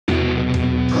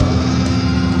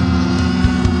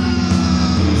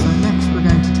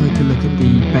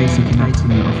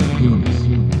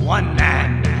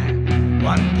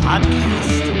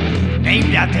podcast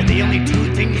named after the only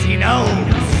two things he knows: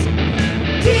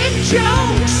 dick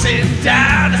jokes and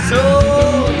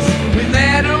dinosaurs. With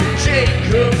Adam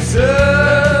Jacobson,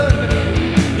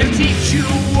 he'll teach you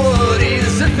what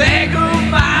is a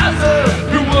thagomizer.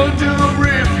 You wonder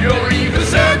if you're even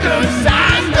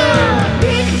circumcised.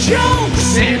 Dick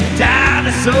jokes and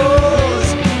dinosaurs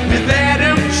with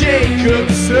Adam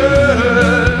Jacobson.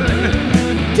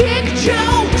 Dick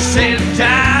jokes and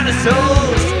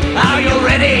dinosaurs. Are you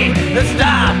ready? Let's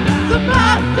start the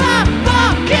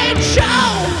motherfucking show.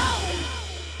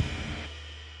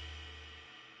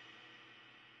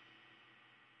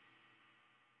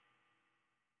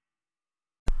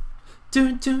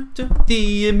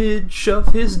 The image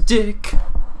of his dick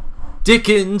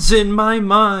Dickens in my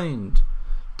mind.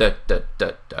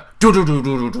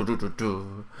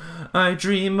 I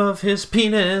dream of his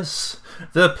penis.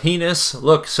 The penis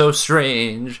looks so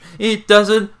strange. It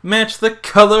doesn't match the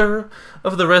color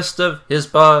of the rest of his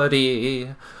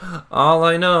body. All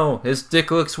I know, his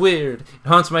dick looks weird. It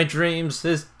haunts my dreams.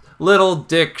 His little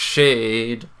dick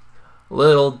shade.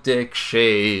 Little dick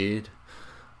shade.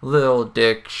 Little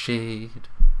dick shade.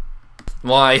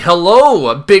 Why,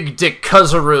 hello, big dick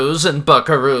cuzzaroos and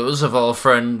buckaroos of all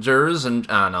frienders, and,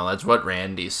 no, that's what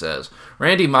Randy says.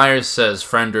 Randy Myers says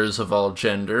frienders of all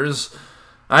genders.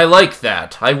 I like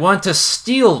that. I want to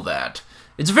steal that.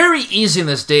 It's very easy in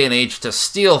this day and age to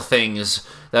steal things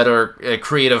that are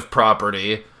creative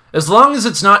property, as long as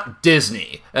it's not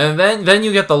Disney, and then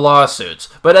you get the lawsuits.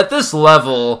 But at this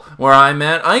level where I'm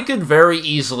at, I could very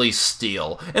easily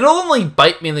steal. It'll only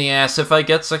bite me in the ass if I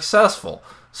get successful.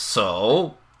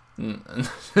 So, no,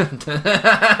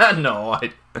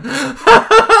 I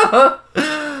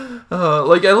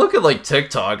look at, like,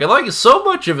 TikTok, and, like, so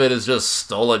much of it is just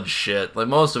stolen shit. Like,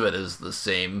 most of it is the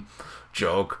same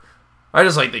joke. I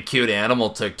just like the cute animal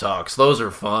TikToks. Those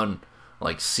are fun.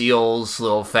 Like seals,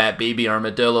 little fat baby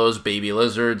armadillos, baby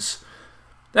lizards.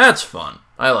 That's fun.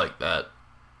 I like that.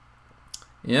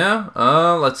 Yeah,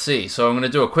 let's see. So I'm going to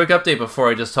do a quick update before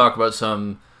I just talk about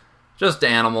some just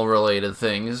animal-related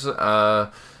things. Just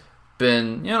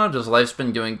life's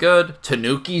been doing good.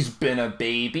 Tanuki's been a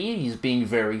baby. He's being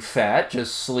very fat,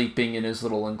 just sleeping in his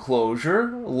little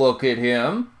enclosure. Look at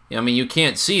him. I mean, you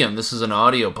can't see him. This is an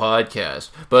audio podcast.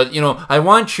 But, I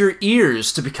want your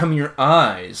ears to become your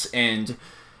eyes and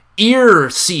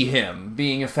see him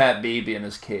being a fat baby in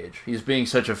his cage. He's being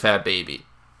such a fat baby.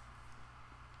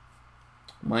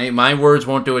 My words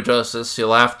won't do it justice.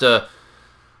 You'll have to...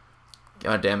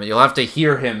 God damn it. You'll have to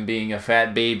hear him being a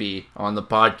fat baby on the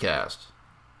podcast.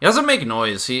 He doesn't make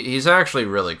noise. He's actually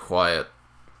really quiet.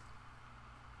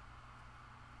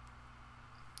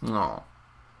 Oh.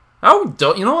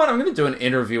 You know what? I'm going to do an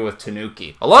interview with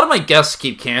Tanuki. A lot of my guests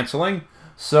keep canceling,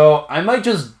 so I might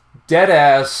just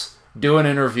dead-ass do an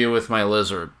interview with my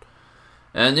lizard.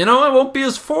 And, it won't be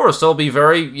as forced. It'll be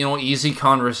very, easy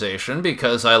conversation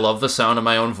because I love the sound of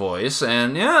my own voice.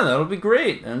 And, yeah, that'll be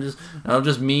great. And that'll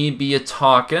just me be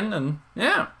a-talking, and,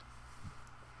 yeah.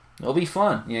 It'll be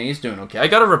fun. Yeah, he's doing okay. I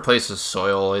gotta replace his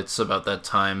soil. It's about that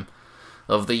time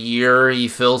of the year. He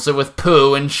fills it with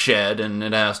poo and shed, and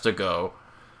it has to go.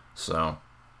 So,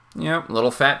 yeah,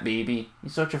 little fat baby.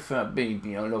 He's such a fat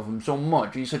baby. I love him so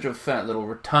much. He's such a fat little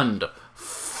rotunda.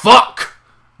 Fuck!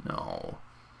 No.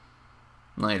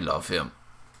 I love him.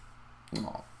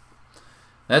 Oh.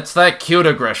 That's that cute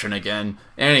aggression again.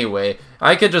 Anyway,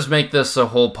 I could just make this a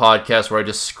whole podcast where I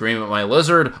just scream at my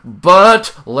lizard,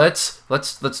 but let's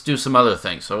do some other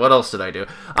things. So what else did I do?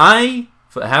 I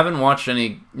haven't watched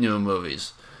any new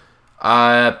movies.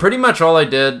 Pretty much all I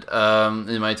did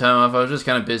in my time off, I was just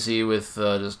kind of busy with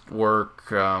just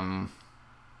work,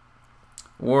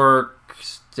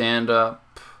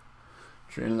 stand-up,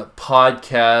 getting the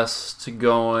podcast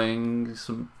going,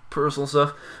 some personal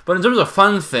stuff. But in terms of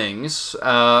fun things,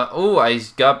 I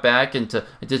got back into,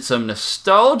 I did some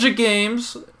nostalgia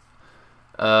games,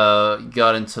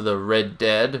 got into the Red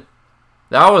Dead.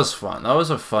 That was fun. That was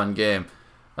a fun game.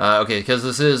 Okay, because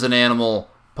this is an animal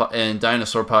and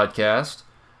dinosaur podcast.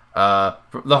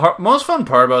 The most fun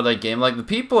part about that game, like, the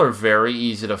people are very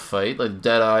easy to fight. Like,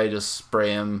 Deadeye, just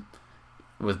spray him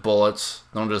with bullets.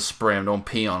 Don't just spray him. Don't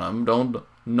pee on him.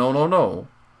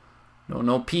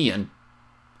 No peeing.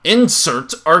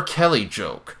 Insert R. Kelly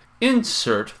joke.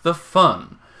 Insert the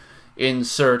fun.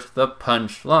 Insert the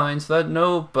punchlines that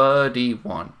nobody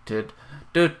wanted.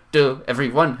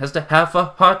 Everyone has to have a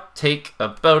hot take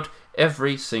about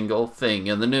every single thing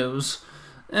in the news.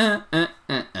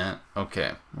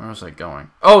 Okay, where was I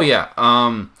going? Oh, yeah,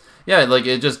 like,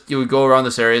 you would go around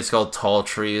this area, it's called Tall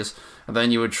Trees, and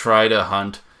then you would try to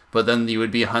hunt, but then you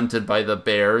would be hunted by the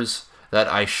bears, that,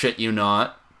 I shit you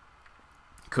not,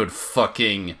 could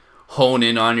fucking hone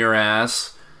in on your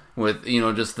ass with, you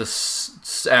know, just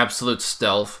this absolute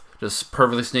stealth, just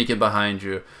perfectly sneaking behind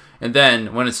you. And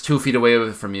then, when it's 2 feet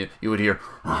away from you, you would hear,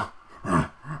 and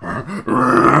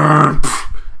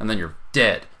then you're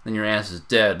dead. Then your ass is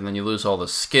dead, and then you lose all the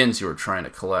skins you were trying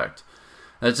to collect.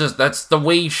 That's the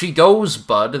way she goes,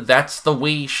 bud. That's the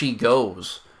way she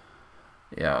goes.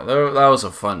 Yeah, that was a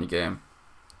fun game.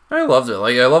 I loved it.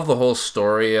 Like, I love the whole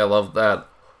story. I love that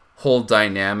whole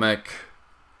dynamic.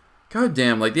 God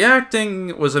damn, like, the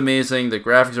acting was amazing. The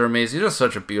graphics are amazing. It's just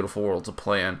such a beautiful world to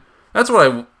play in. That's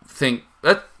what I think.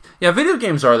 Yeah, video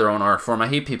games are their own art form. I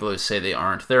hate people who say they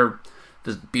aren't. They're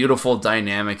this beautiful,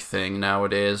 dynamic thing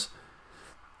nowadays.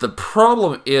 The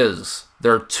problem is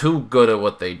they're too good at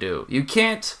what they do. You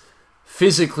can't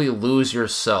physically lose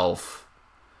yourself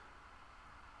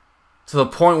to the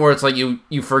point where it's like you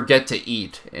forget to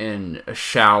eat in a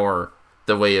shower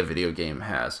the way a video game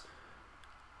has.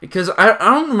 Because I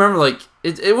don't remember, like,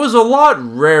 it was a lot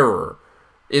rarer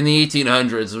in the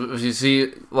 1800s. If you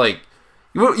see, like,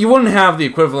 you wouldn't have the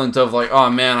equivalent of, like, oh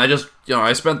man,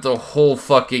 I spent the whole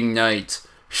fucking night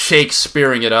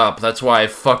Shakespeareing it up. That's why I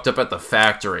fucked up at the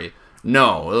factory.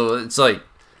 No, it's like,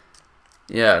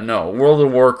 yeah, no. World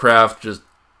of Warcraft just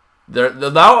that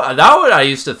what I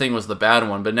used to think was the bad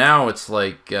one, but now it's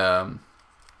like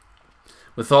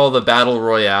with all the battle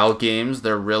royale games,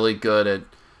 they're really good at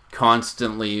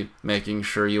constantly making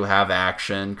sure you have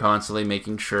action, constantly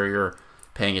making sure you're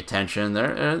paying attention.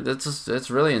 It's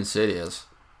really insidious.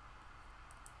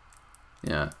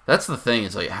 Yeah, that's the thing.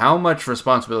 It's like, how much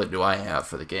responsibility do I have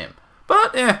for the game?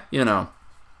 But, you know.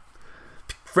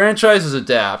 Franchises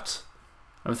adapt.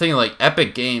 I'm thinking, like,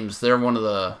 Epic Games, they're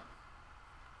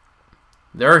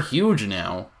huge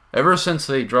now. Ever since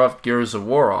they dropped Gears of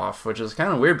War off, which is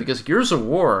kind of weird, because Gears of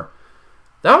War,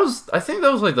 I think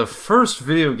that was, like, the first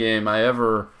video game I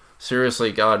ever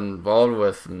seriously got involved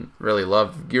with and really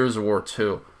loved. Gears of War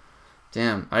 2.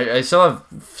 Damn, I still have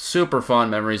super fond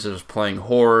memories of just playing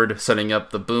Horde, setting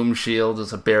up the boom shield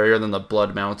as a barrier, then the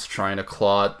blood mounts trying to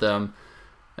claw at them,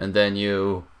 and then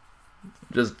you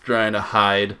just trying to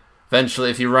hide. Eventually,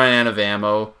 if you run out of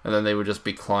ammo, and then they would just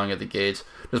be clawing at the gates,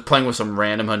 just playing with some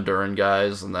random Honduran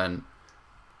guys, and then,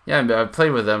 yeah, I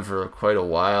played with them for quite a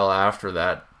while after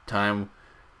that time,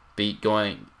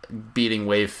 beating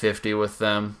Wave 50 with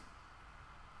them.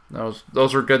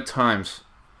 Those were good times.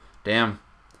 Damn.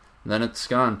 And then it's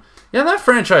gone. Yeah, that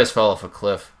franchise fell off a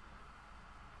cliff.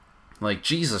 Like,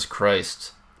 Jesus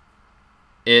Christ.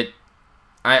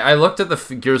 I looked at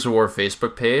the Gears of War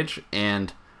Facebook page,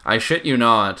 and I shit you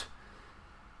not,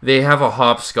 they have a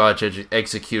hopscotch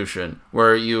execution,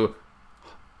 where you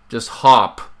just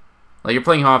hop. Like, you're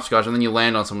playing hopscotch, and then you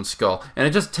land on someone's skull. And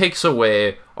it just takes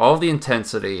away all the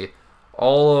intensity,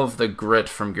 all of the grit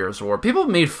from Gears of War. People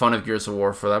made fun of Gears of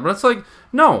War for that, but it's like,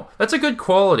 no, that's a good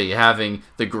quality, having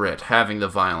the grit, having the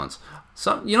violence.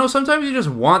 Sometimes you just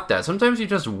want that. Sometimes you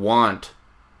just want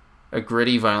a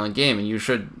gritty, violent game, and you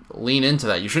should lean into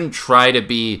that. You shouldn't try to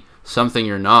be something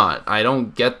you're not. I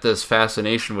don't get this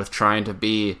fascination with trying to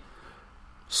be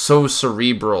so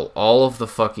cerebral all of the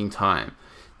fucking time.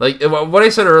 Like, what I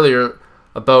said earlier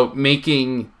about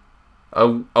making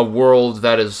a world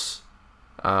that is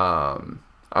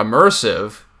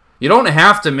immersive, you don't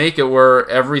have to make it where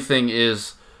everything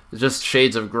is just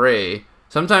shades of gray.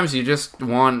 Sometimes you just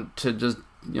want to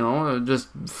just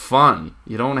fun.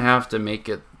 You don't have to make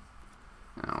it,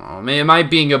 I don't know, am I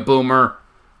being a boomer?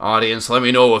 Audience, let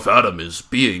me know if Adam is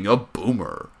being a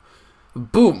boomer.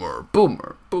 Boomer.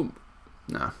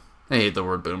 Nah, I hate the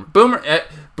word boomer.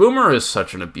 Boomer is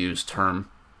such an abused term.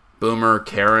 Boomer,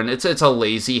 Karen, it's a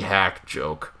lazy hack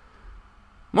joke.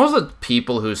 Most of the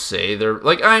people who say they're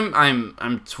like,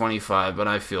 I'm 25, but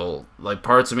I feel like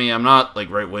parts of me, I'm not like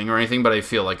right wing or anything, but I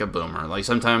feel like a boomer. Like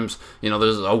sometimes,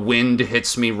 there's a wind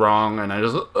hits me wrong, and I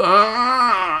just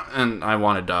and I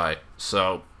want to die.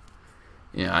 So,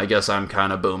 yeah, I guess I'm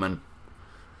kind of booming.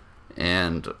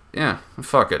 And yeah,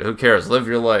 fuck it. Who cares? Live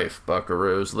your life,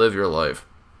 buckaroos. Live your life.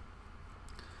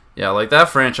 Yeah, like that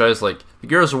franchise, like the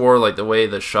Gears of War, like the way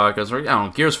the shotguns are. I don't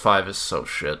know. Gears 5 is so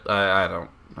shit. I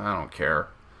don't care.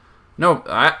 No,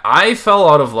 I fell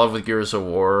out of love with Gears of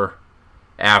War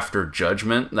after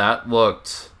Judgment. That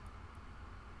looked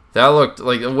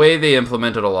like the way they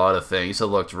implemented a lot of things. It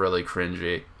looked really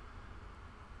cringy.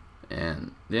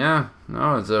 And yeah,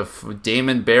 no, it's a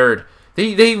Damon Baird.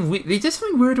 They did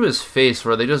something weird to his face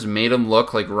where they just made him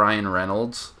look like Ryan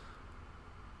Reynolds.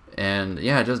 And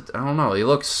yeah, I don't know. He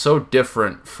looks so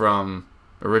different from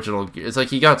original. It's like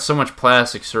he got so much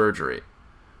plastic surgery.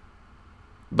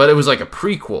 But it was like a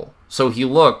prequel. So he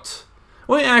looked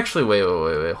Wait, actually, wait.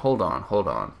 Hold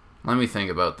on. Let me think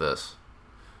about this.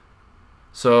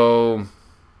 So,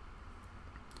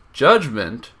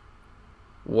 Judgment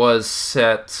was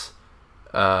set...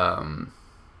 yeah,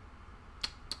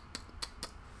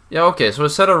 okay, so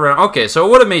it's set around... Okay, so it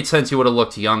would have made sense he would have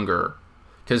looked younger.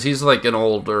 Because he's like an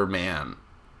older man.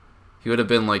 He would have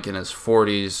been like in his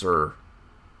 40s or...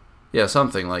 Yeah,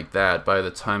 something like that by the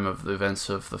time of the events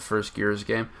of the first Gears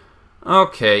game.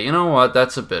 Okay, you know what?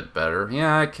 That's a bit better.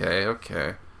 Yeah,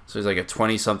 okay. So he's like a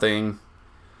 20-something...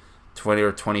 20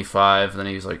 or 25, and then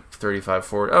he's like 35,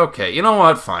 40. Okay, you know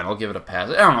what? Fine, I'll give it a pass.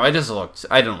 I don't know, I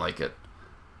didn't like it.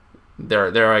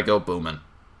 There I go booming.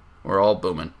 We're all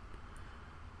booming.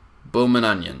 Boomin'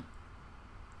 onion.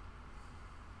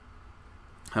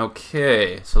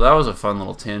 Okay, so that was a fun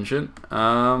little tangent.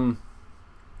 What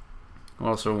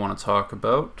else do I want to talk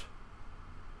about?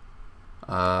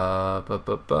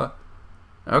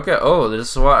 Okay, this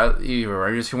is why you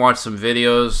just can watch some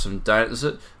videos,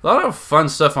 a lot of fun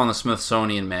stuff on the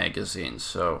Smithsonian magazine,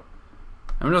 so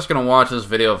I'm just gonna watch this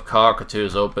video of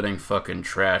cockatoos opening fucking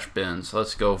trash bins.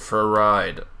 Let's go for a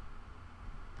ride.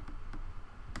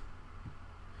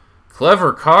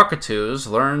 Clever cockatoos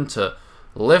learn to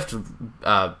lift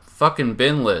fucking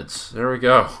bin lids. There we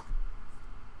go.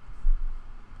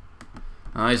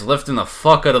 Oh, he's lifting the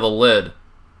fuck out of the lid.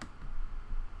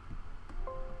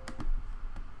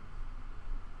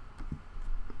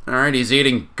 Alright, he's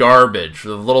eating garbage.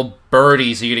 The little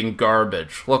birdie's eating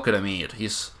garbage. Look at him eat.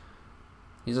 He's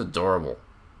adorable.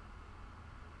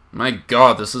 My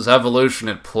god, this is evolution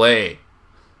at play.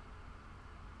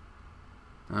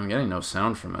 I'm getting no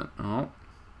sound from it. Oh.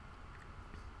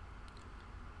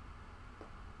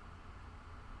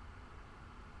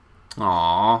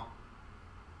 Aww.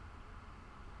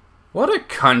 What a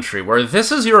country where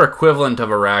this is your equivalent of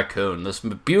a raccoon. This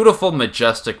beautiful,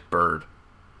 majestic bird.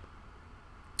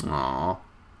 Aww.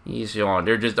 Easy on.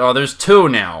 They're just... Oh, there's two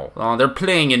now. Oh, they're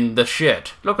playing in the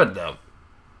shit. Look at them.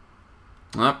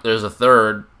 Oh, there's a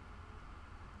third.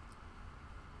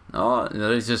 Oh,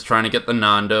 he's just trying to get the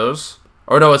Nandos.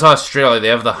 Or no, it's Australia. They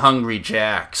have the Hungry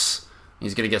Jacks.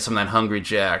 He's gonna get some of that Hungry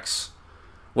Jacks.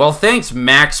 Well, thanks,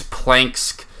 Max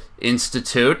Planck's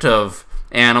Institute of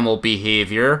Animal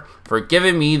Behavior, for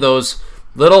giving me those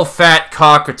little fat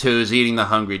cockatoos eating the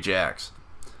Hungry Jacks.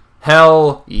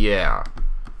 Hell yeah.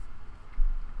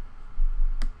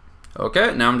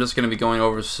 Okay, now I'm just going to be going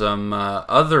over some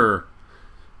other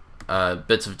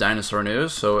bits of dinosaur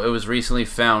news. So it was recently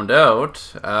found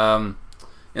out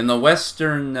in the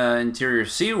western interior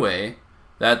seaway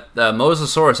that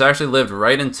Mosasaurus actually lived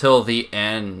right until the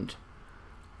end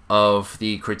of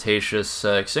the Cretaceous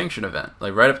extinction event.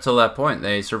 Like right up till that point,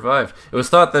 they survived. It was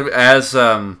thought that as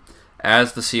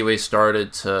the seaway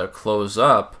started to close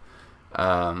up,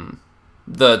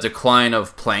 the decline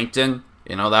of plankton,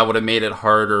 that would have made it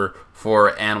harder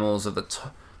for animals at the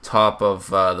top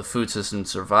of the food system to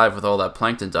survive with all that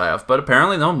plankton die-off. But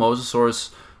apparently, no,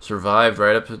 Mosasaurus survived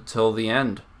right up until the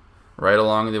end, right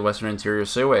along the western interior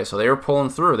seaway. So they were pulling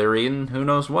through. They were eating who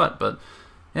knows what. But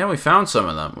yeah, we found some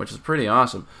of them, which is pretty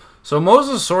awesome. So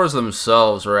Mosasaurs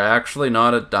themselves are actually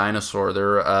not a dinosaur.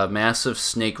 They're a massive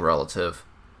snake relative.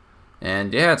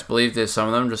 And yeah, it's believed that some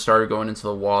of them just started going into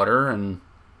the water, and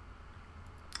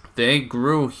they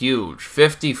grew huge.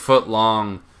 50-foot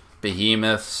long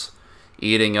behemoths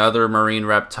eating other marine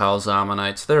reptiles,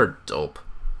 ammonites. They're dope.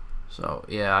 So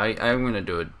yeah, I'm going to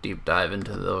do a deep dive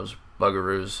into those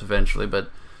buggeroos eventually.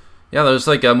 But yeah, there's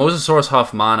like a Mosasaurus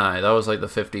hoffmanni. That was like the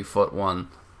 50-foot one.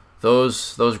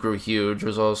 Those grew huge.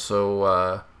 There's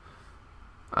also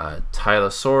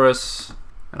Tylosaurus.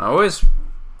 And I always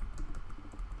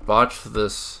botched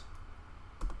this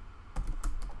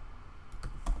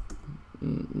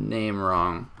name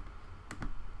wrong.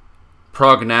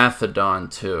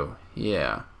 Prognathodon too.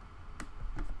 Yeah.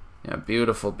 Yeah,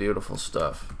 beautiful, beautiful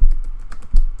stuff.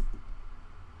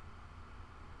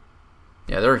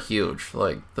 Yeah, they're huge.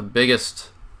 Like the biggest.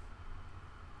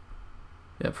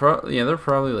 Yeah, they're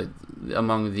probably like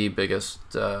among the biggest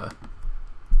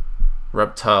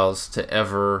reptiles to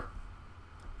ever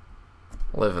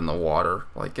live in the water.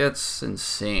 Like, it's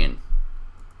insane.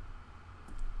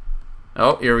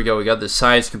 Oh, here we go. We got the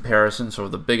size comparison. So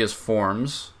the biggest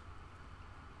forms.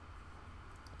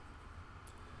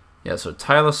 Yeah, so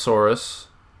Tylosaurus.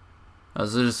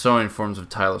 There's just so many forms of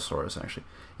Tylosaurus, actually.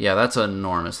 Yeah, that's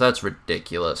enormous. That's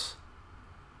ridiculous.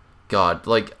 God,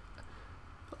 like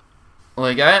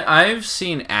I've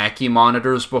seen Ackie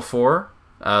monitors before.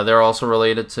 They're also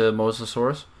related to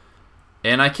Mosasaurus.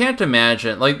 And I can't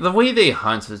imagine, like, the way they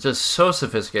hunt is just so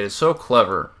sophisticated, so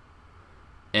clever.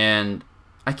 And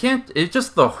I can't. It's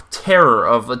just the terror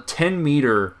of a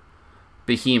 10-meter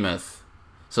behemoth.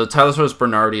 So Tylosaurus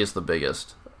bernardi is the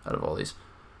biggest out of all these.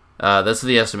 That's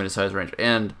the estimated size range.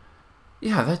 And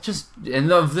yeah, that just, and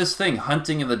of this thing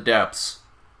hunting in the depths.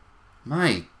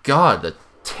 My God, the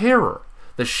terror,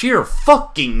 the sheer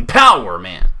fucking power,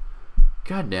 man.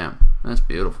 God damn, that's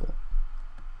beautiful.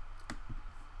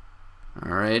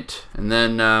 All right, and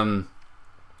then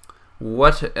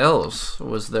what else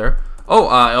was there? Oh,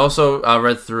 I also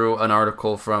read through an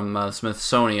article from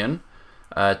Smithsonian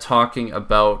talking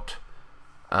about,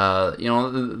 there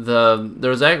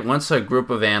was once a group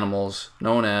of animals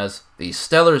known as the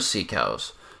Stellar sea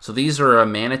cows. So these are a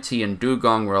manatee and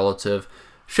dugong relative.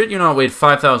 Shit, weighed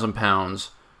 5,000 pounds,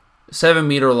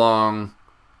 7-meter long,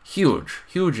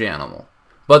 huge animal.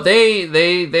 But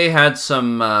they had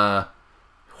some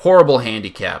horrible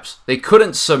handicaps. They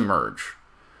couldn't submerge,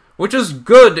 which is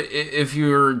good if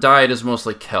your diet is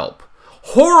mostly kelp.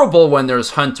 Horrible when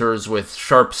there's hunters with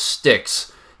sharp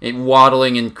sticks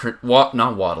wadding in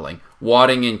canoes,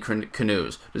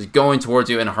 just going towards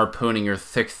you and harpooning your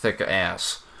thick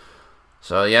ass.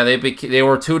 So yeah, they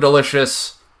were too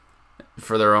delicious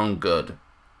for their own good.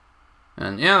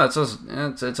 And yeah,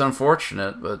 it's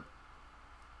unfortunate, but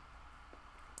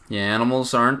yeah,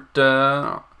 animals aren't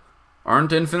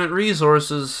infinite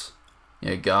resources.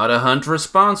 You gotta hunt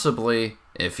responsibly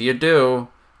if you do,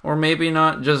 or maybe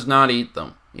not eat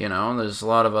them. There's a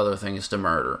lot of other things to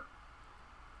murder.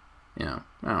 I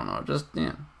don't know,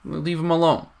 leave them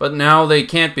alone. But now they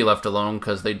can't be left alone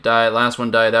because they died. Last one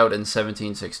died out in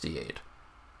 1768.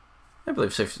 I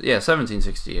believe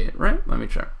 1768, right? Let me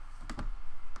check.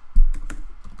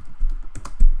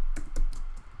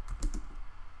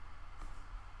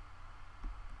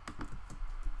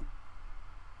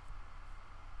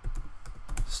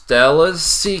 Stella's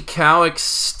sea cow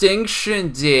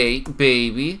extinction date,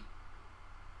 baby.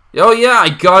 Oh yeah, I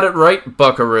got it right,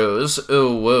 buckaroos.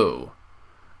 Ooh woo.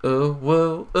 Ooh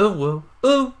woo, ooh woo,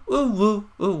 ooh woo,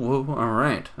 ooh woo.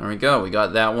 Alright, there we go. We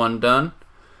got that one done.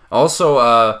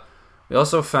 Also, we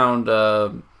also found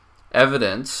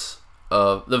evidence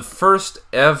of the first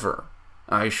ever,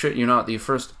 I shit you not, the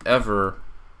first ever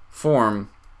form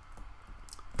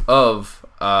of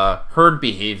herd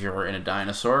behavior in a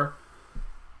dinosaur.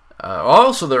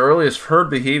 Also, the earliest herd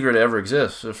behavior to ever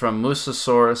exist is from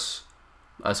Mosasaurus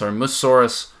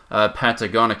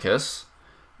patagonicus.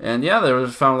 And yeah, there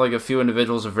was found like a few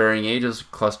individuals of varying ages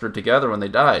clustered together when they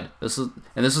died. This is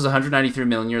 193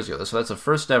 million years ago. So that's the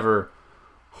first ever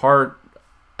hard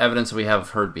evidence we have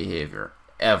of herd behavior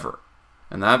ever.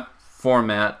 And that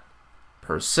format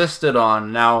persisted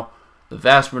on. Now, the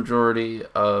vast majority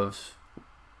of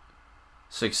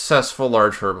successful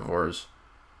large herbivores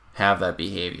have that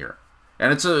behavior.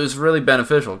 And it's really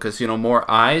beneficial because,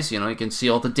 more eyes, you can see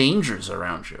all the dangers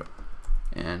around you.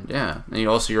 And yeah, and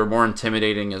you're more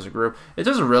intimidating as a group. It's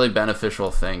just a really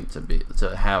beneficial thing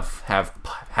to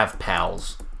have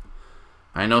pals.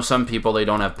 I know some people, they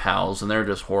don't have pals and they're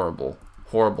just horrible,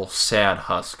 sad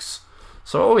husks.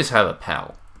 So always have a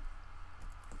pal.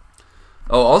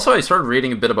 Oh, also I started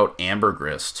reading a bit about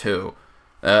ambergris too.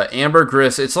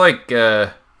 Ambergris, it's like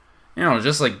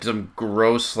just like some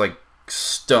gross like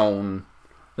stone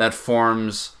that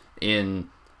forms in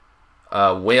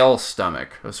whale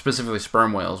stomach, specifically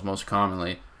sperm whales most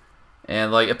commonly.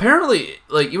 And like apparently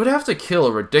like you would have to kill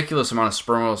a ridiculous amount of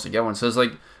sperm whales to get one. So it's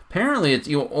like apparently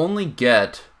you only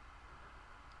get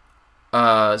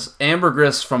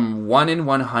ambergris from 1 in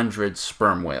 100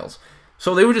 sperm whales.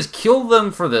 So they would just kill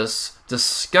them for this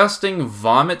disgusting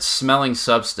vomit smelling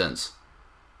substance.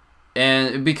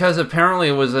 And because apparently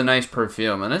it was a nice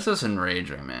perfume, and it's just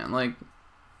enraging, man. Like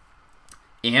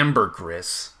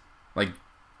ambergris, like,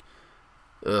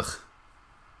 ugh.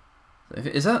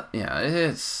 Is that? Yeah,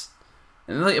 it's.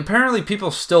 And like, apparently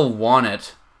people still want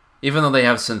it, even though they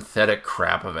have synthetic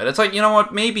crap of it. It's like, you know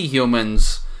what? Maybe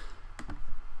humans.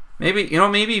 Maybe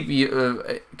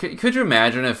could you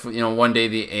imagine if one day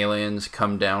the aliens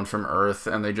come down from Earth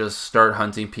and they just start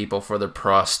hunting people for their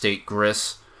prostate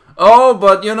gris? Oh,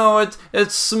 but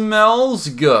it smells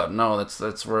good. No,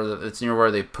 that's where it's near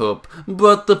where they poop.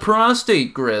 But the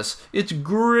prostate gris, it's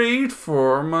great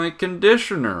for my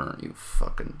conditioner. You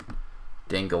fucking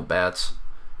dinglebats,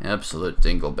 absolute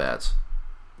dinglebats.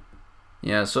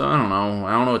 Yeah, so I don't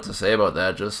know what to say about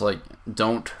that. Just like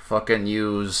don't fucking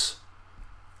use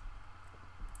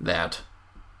that.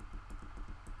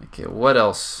 Okay, what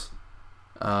else?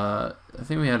 I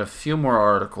think we had a few more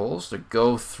articles to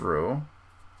go through.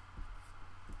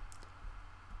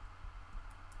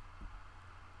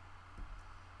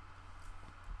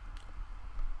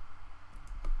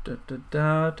 Da da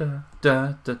da da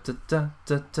da da da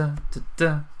da da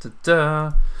da da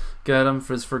da. Get him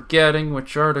for forgetting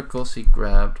which articles he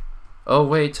grabbed. Oh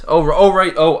wait. Oh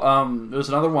right. There was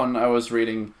another one I was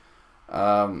reading.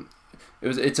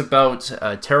 It's about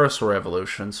pterosaur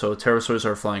evolution. So pterosaurs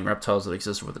are flying reptiles that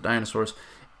existed with the dinosaurs,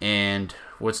 and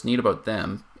what's neat about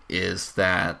them is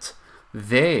that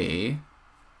they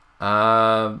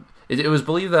it was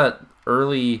believed that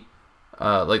early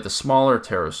like the smaller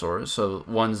pterosaurs, so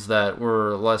ones that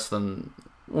were less than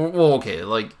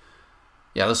the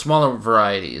smaller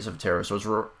varieties of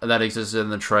pterosaurs that existed in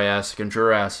the Triassic and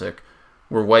Jurassic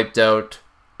were wiped out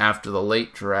after the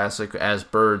late Jurassic as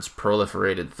birds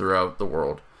proliferated throughout the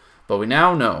world. But we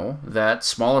now know that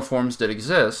smaller forms did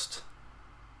exist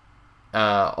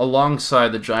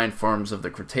alongside the giant forms of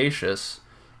the Cretaceous,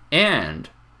 and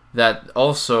that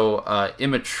also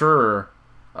immature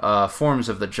forms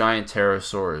of the giant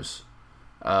pterosaurs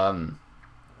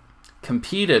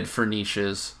competed for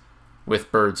niches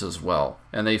with birds as well,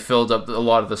 and they filled up a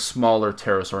lot of the smaller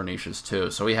pterosaur niches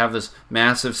too. So we have this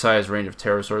massive size range of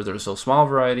pterosaurs. There were still small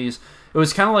varieties. It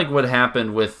was kind of like what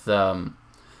happened with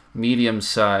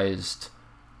medium-sized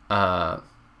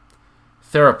theropods.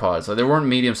 Like, there weren't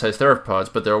medium-sized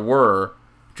theropods, but there were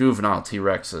juvenile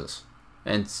T-Rexes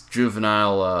and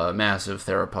juvenile massive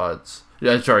theropods.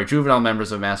 Juvenile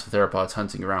members of massive theropods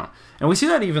hunting around. And we see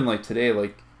that even like today,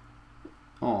 like,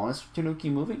 oh, is Tanuki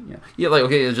moving? Yeah, like,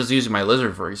 okay, just using my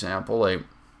lizard, for example, like,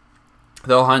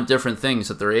 they'll hunt different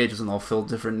things at their ages, and they'll fill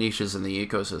different niches in the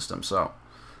ecosystem, so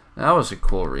that was a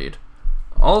cool read.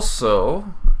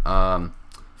 Also,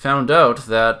 found out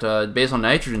that, based on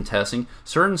nitrogen testing,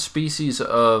 certain species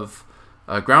of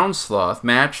ground sloth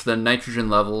match the nitrogen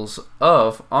levels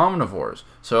of omnivores.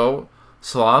 So,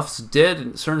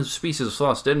 certain species of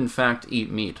sloths did, in fact,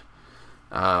 eat meat,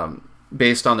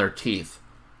 based on their teeth.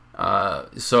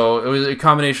 So it was a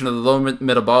combination of the low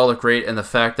metabolic rate and the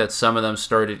fact that some of them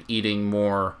started eating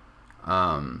more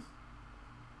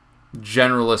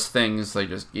generalist things, like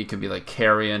it could be like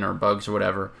carrion or bugs or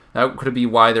whatever. That could be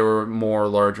why there were more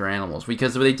larger animals,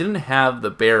 because they didn't have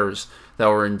the bears that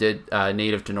were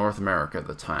native to North America at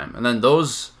the time. And then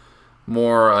those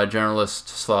more generalist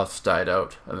sloths died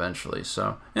out eventually.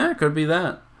 So yeah, it could be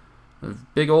that. A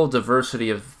big old diversity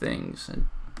of things and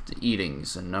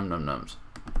eatings and num-num-nums.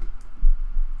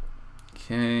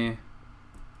 Okay.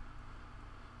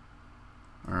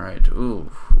 Alright.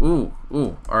 Ooh.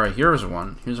 Alright, here's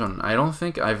one. I don't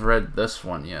think I've read this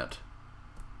one yet.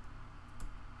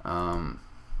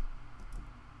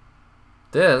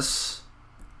 This...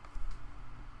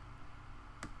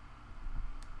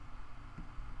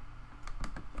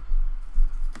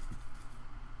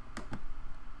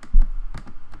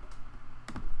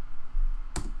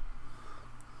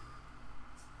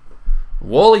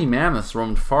 Woolly mammoths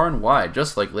roamed far and wide,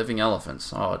 just like living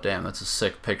elephants. Oh, damn, that's a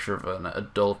sick picture of an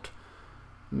adult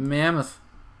mammoth.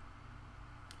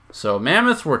 So,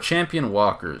 mammoths were champion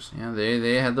walkers. Yeah,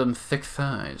 they had them thick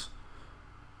thighs.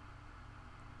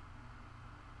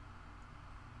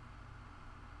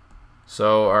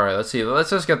 So, alright, let's see.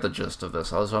 Let's just get the gist of this.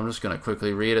 So I'm just going to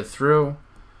quickly read it through.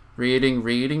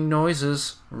 Reading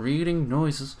noises. Reading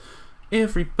noises.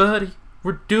 Everybody,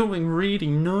 we're doing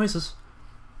reading noises.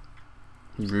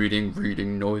 Reading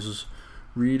noises.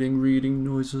 Reading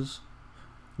noises.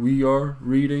 We are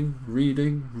reading.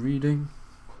 Reading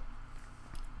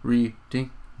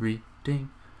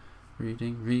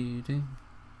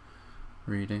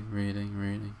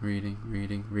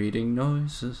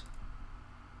noises.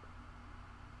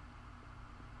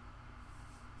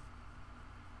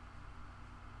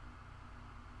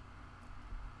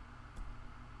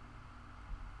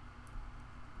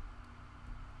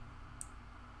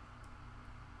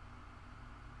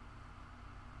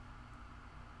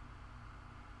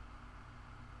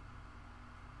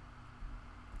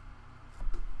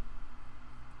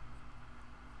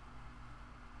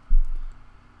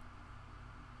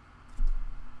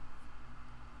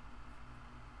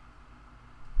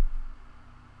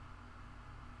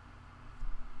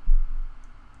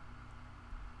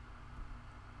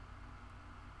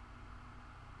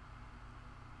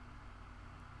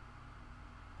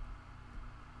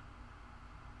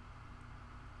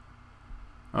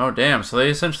 Oh, damn. So they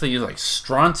essentially use, like,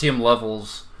 strontium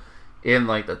levels in,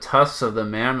 like, the tusks of the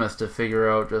mammoth to figure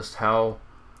out just how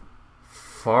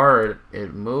far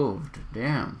it moved.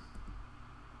 Damn.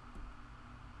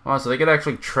 Wow, so they could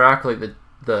actually track, like,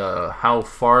 the how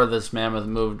far this mammoth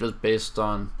moved just based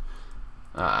on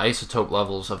isotope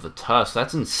levels of the tusk.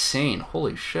 That's insane.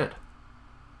 Holy shit.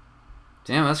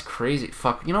 Damn, that's crazy.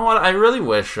 Fuck. You know what? I really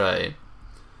wish I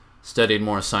studied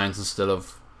more science instead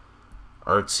of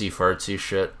artsy-fartsy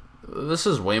shit. This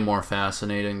is way more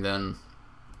fascinating than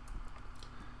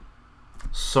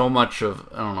so much of...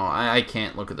 I don't know. I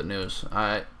can't look at the news.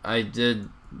 I did...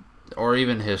 Or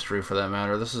even history, for that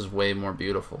matter. This is way more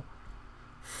beautiful.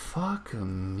 Fuck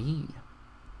me.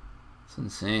 It's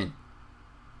insane.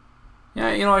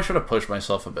 Yeah, you know, I should have pushed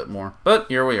myself a bit more. But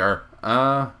here we are.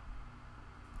 God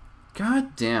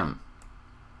damn.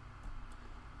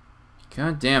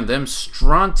 God damn, them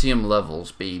strontium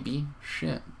levels, baby.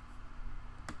 Shit.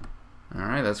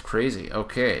 Alright, that's crazy.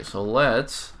 Okay, so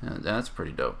let's... That's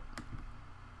pretty dope.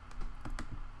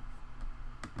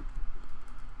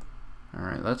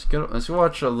 Alright, let's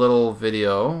watch a little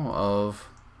video of...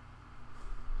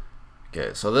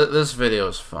 Okay, so this video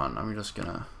is fun. I'm just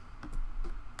gonna...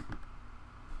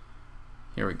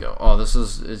 Here we go. Oh, this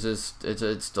is...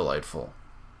 It's delightful.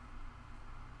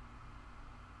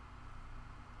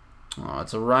 Oh,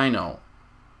 it's a rhino.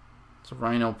 It's a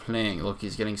rhino playing. Look,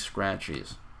 he's getting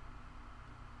scratchies.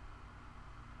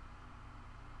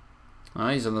 Oh,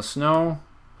 he's in the snow.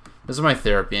 This is my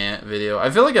therapy video. I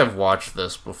feel like I've watched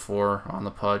this before on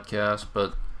the podcast,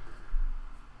 but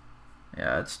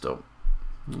yeah, it's dope.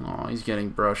 Oh, he's getting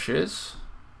brushes.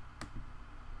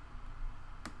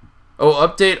 Oh,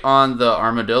 update on the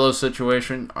armadillo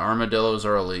situation. Armadillos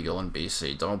are illegal in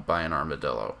BC. Don't buy an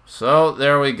armadillo. So,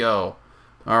 there we go.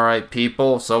 Alright,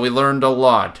 people. So we learned a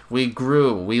lot. We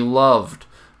grew. We loved.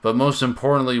 But most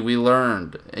importantly, we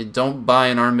learned. Don't buy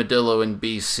an armadillo in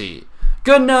BC.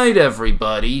 Good night,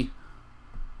 everybody.